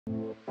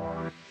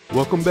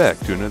Welcome back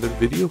to another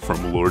video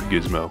from Lord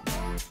Gizmo.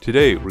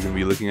 Today we're going to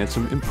be looking at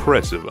some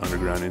impressive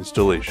underground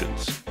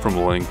installations. From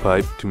laying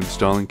pipe to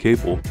installing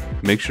cable,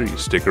 make sure you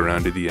stick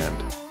around to the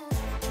end.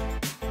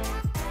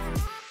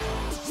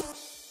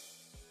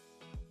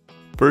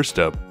 First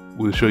up,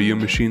 we'll show you a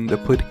machine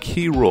that played a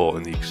key role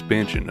in the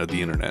expansion of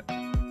the internet.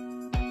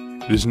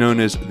 It is known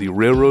as the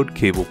Railroad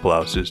Cable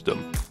Plow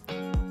System.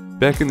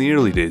 Back in the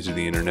early days of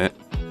the internet,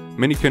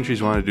 many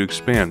countries wanted to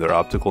expand their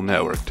optical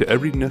network to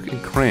every nook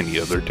and cranny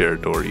of their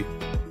territory.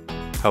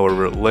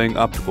 However, laying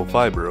optical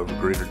fiber over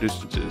greater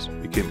distances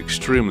became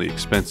extremely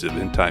expensive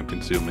and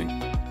time-consuming.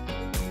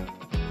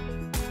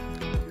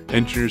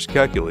 Engineers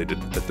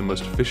calculated that the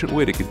most efficient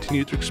way to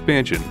continue their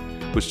expansion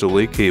was to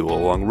lay cable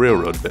along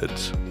railroad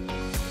beds.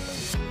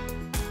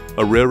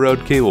 A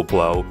railroad cable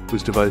plow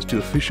was devised to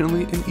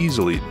efficiently and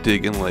easily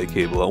dig and lay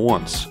cable at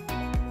once.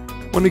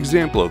 One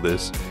example of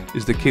this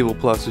is the cable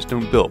plow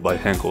system built by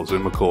HENKELS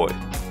and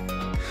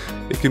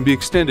MCCOY. It can be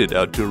extended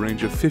out to a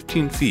range of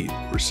 15 feet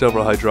where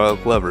several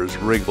hydraulic levers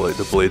regulate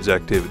the blade's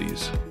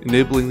activities,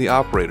 enabling the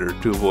operator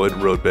to avoid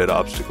roadbed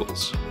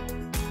obstacles.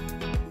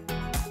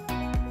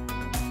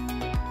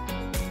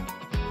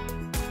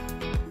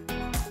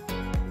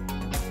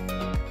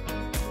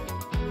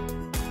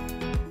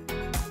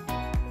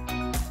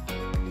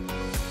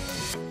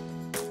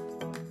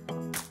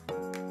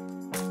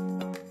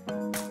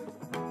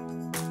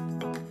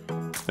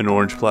 An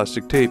orange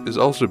plastic tape is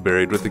also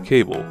buried with the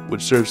cable,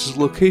 which serves as a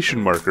location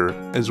marker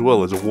as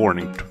well as a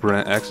warning to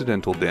prevent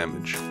accidental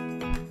damage.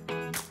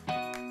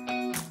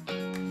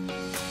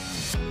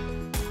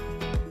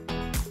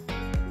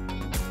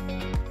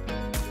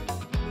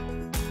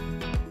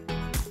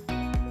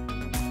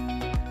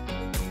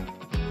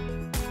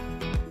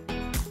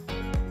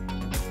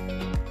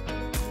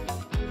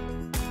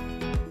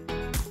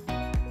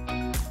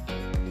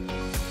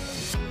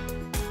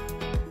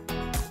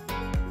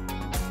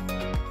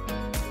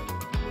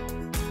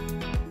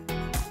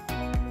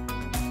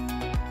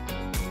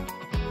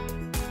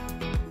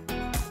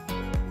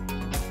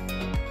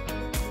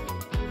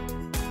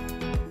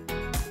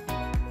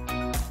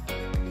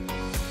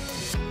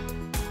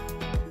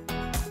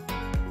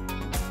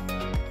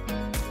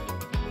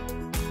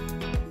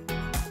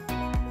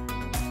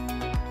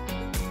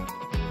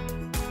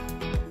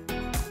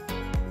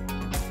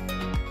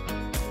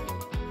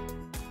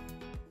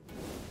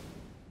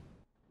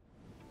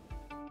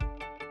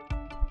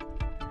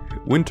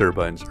 Wind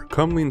turbines are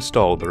commonly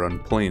installed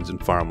around plains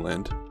and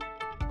farmland.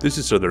 This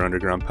is so their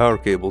underground power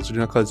cables do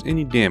not cause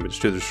any damage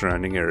to the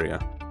surrounding area.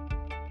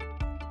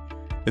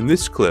 In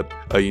this clip,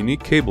 a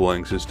unique cable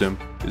laying system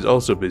is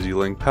also busy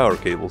laying power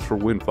cables for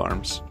wind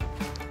farms.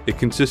 It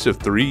consists of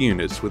 3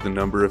 units with a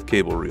number of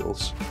cable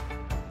reels.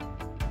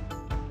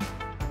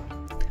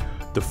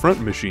 The front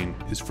machine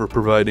is for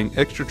providing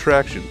extra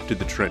traction to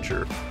the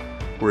trencher,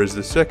 whereas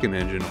the second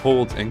engine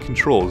holds and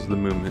controls the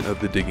movement of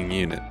the digging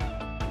unit.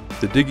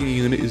 The digging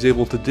unit is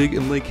able to dig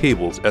and lay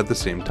cables at the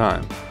same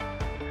time.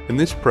 In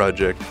this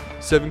project,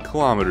 7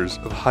 kilometers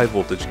of high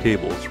voltage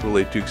cables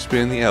relate to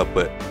expand the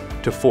output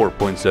to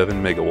 4.7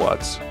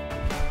 megawatts.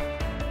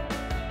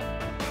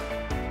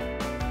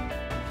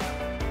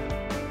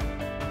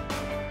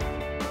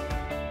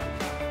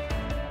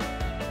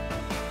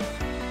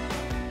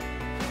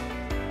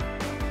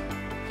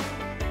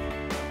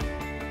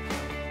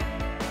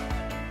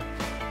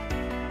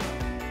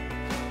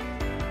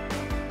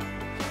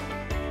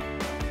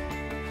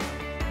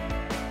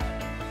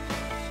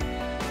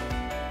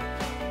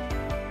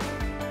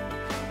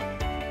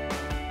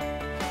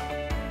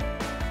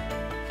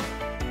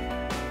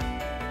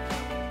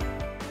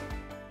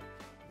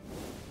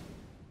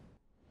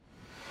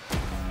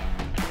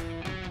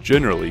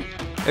 Generally,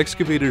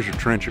 excavators or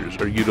trenchers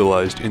are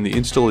utilized in the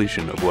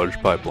installation of large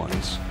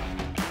pipelines.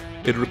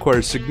 It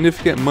requires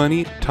significant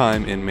money,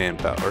 time, and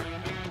manpower.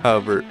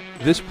 However,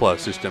 this plow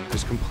system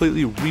has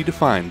completely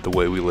redefined the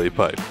way we lay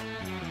pipe.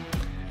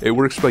 It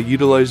works by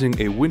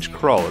utilizing a winch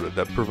crawler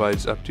that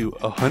provides up to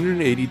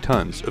 180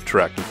 tons of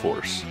tractive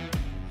force.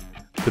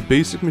 The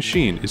basic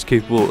machine is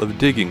capable of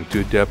digging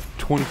to a depth of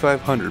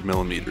 2,500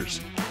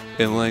 millimeters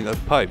and laying a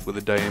pipe with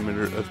a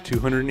diameter of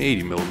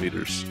 280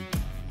 millimeters.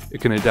 It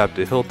can adapt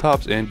to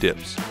hilltops and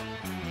dips.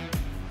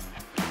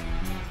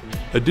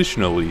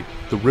 Additionally,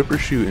 the ripper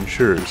shoe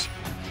ensures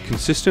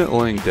consistent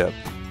laying depth,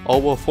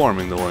 all while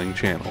forming the laying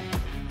channel.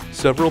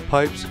 Several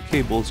pipes,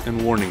 cables,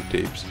 and warning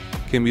tapes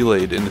can be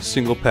laid in a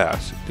single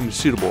pass and is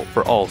suitable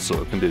for all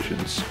soil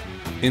conditions.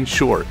 In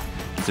short,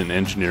 it's an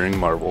engineering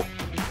marvel.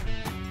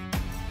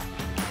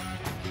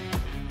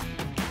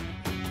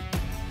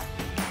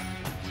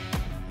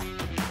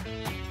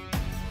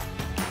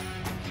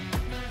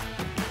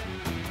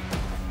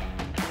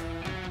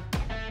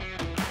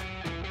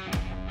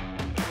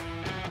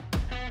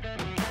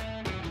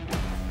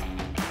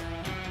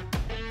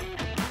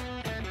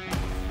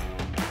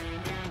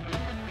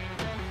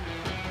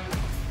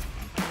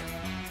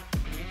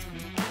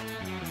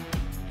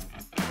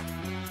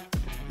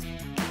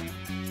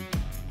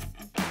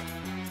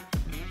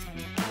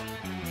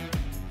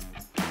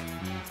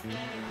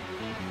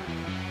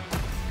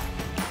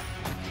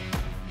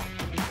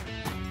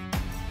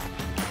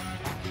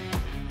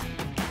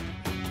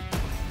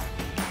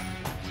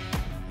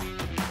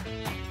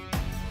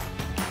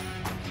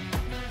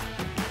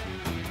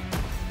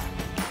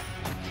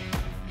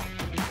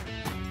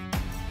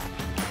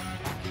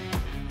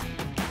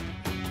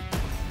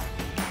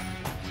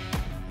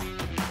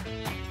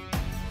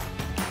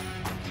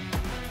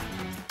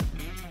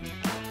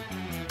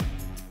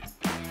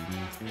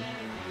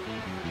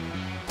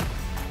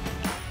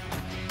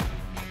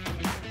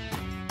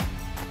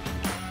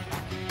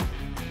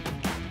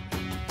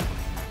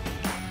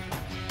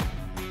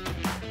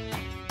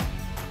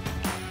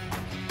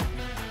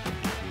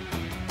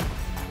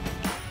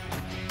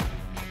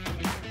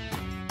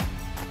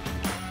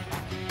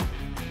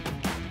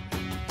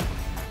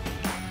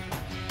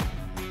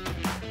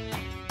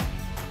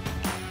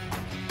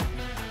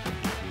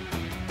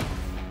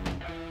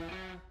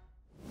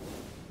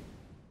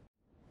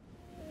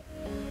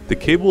 The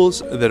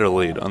cables that are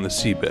laid on the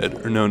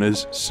seabed are known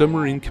as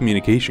submarine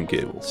communication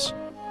cables.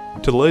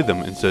 To lay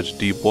them in such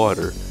deep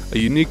water, a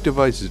unique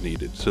device is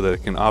needed so that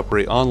it can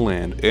operate on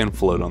land and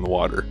float on the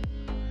water.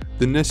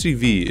 The Nessie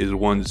V is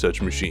one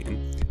such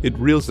machine. It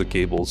reels the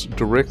cables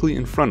directly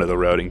in front of the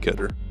routing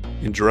cutter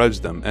and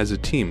drives them as a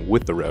team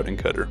with the routing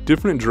cutter.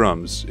 Different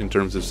drums in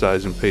terms of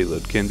size and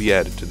payload can be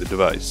added to the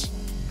device.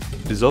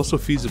 It is also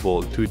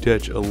feasible to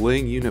attach a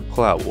laying unit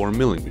plow or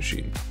milling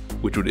machine,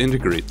 which would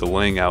integrate the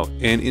laying out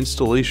and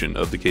installation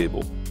of the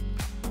cable.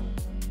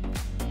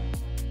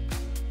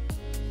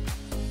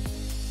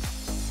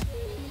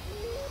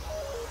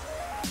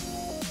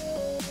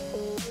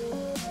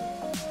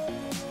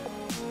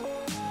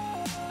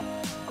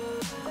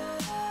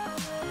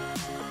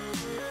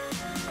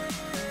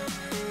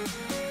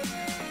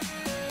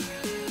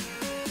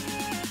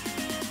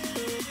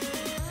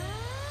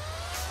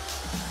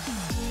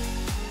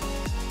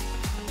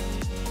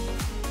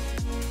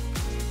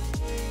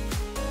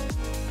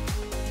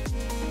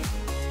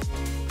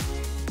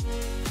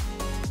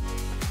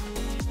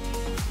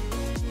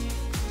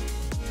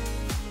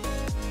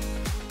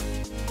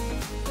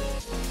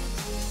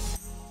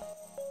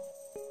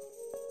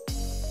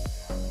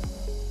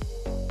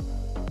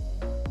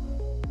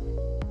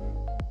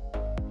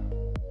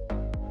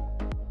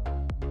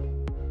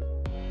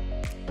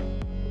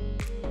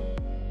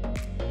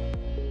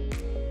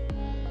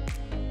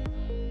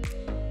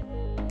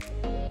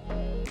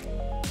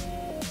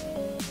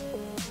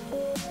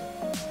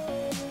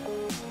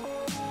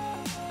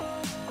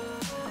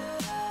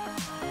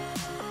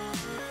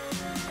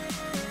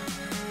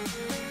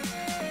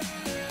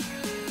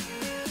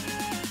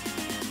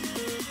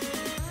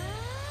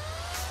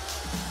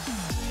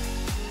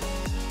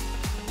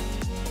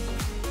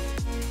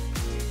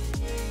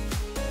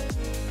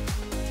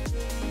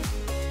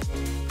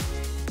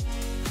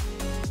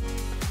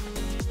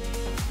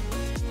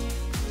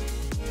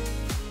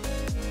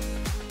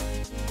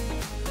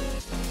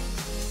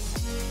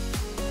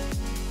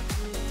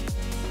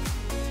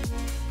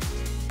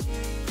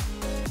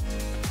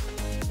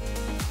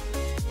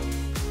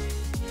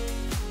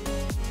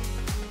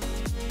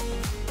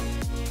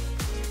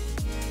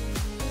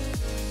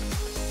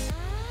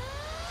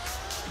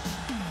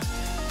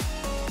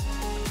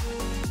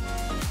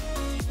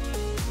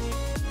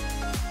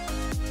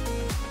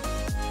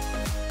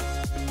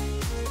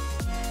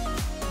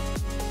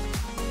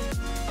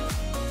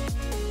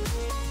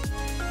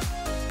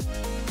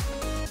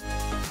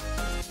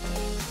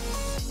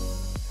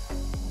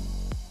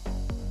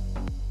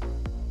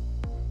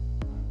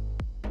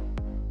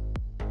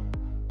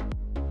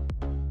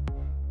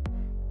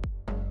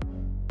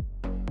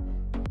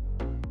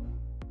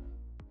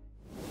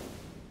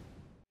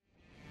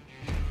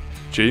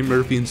 J.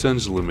 Murphy &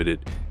 Sons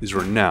Limited is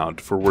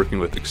renowned for working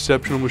with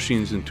exceptional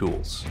machines and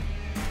tools.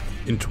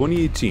 In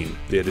 2018,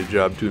 they had a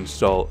job to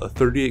install a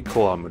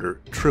 38-kilometer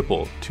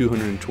triple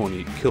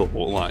 220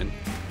 kilovolt line.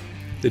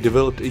 They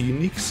developed a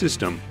unique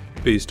system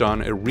based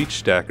on a reach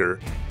stacker,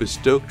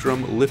 bespoke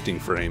drum lifting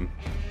frame,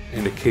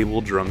 and a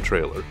cable drum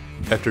trailer.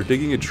 After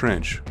digging a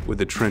trench with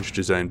a trench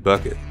design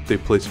bucket, they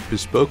placed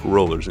bespoke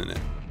rollers in it.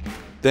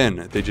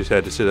 Then they just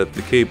had to set up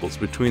the cables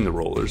between the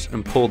rollers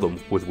and pull them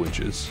with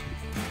winches.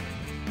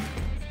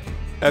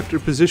 After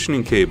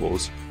positioning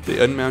cables,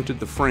 they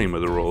unmounted the frame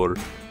of the roller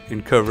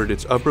and covered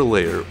its upper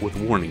layer with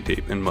warning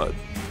tape and mud.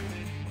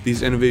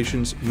 These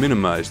innovations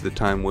minimized the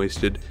time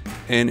wasted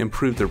and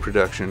improved their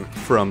production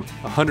from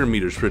 100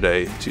 meters per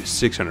day to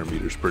 600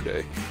 meters per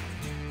day.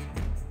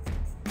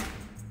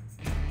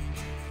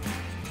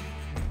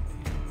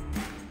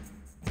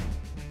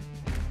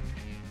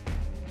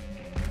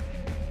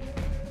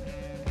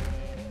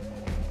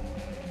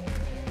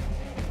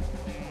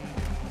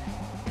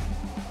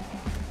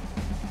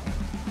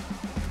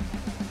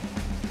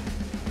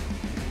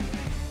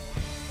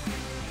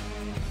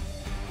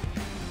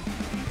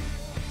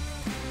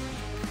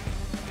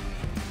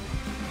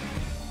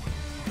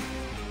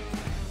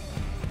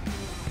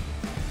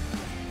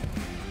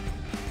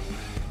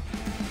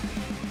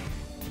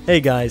 Hey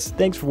guys,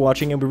 thanks for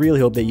watching and we really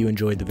hope that you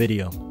enjoyed the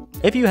video.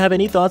 If you have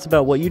any thoughts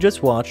about what you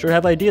just watched or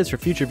have ideas for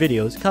future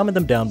videos, comment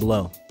them down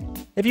below.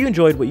 If you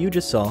enjoyed what you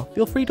just saw,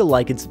 feel free to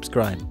like and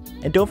subscribe.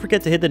 And don't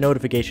forget to hit the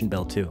notification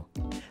bell too.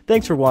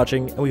 Thanks for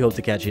watching and we hope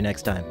to catch you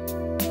next time.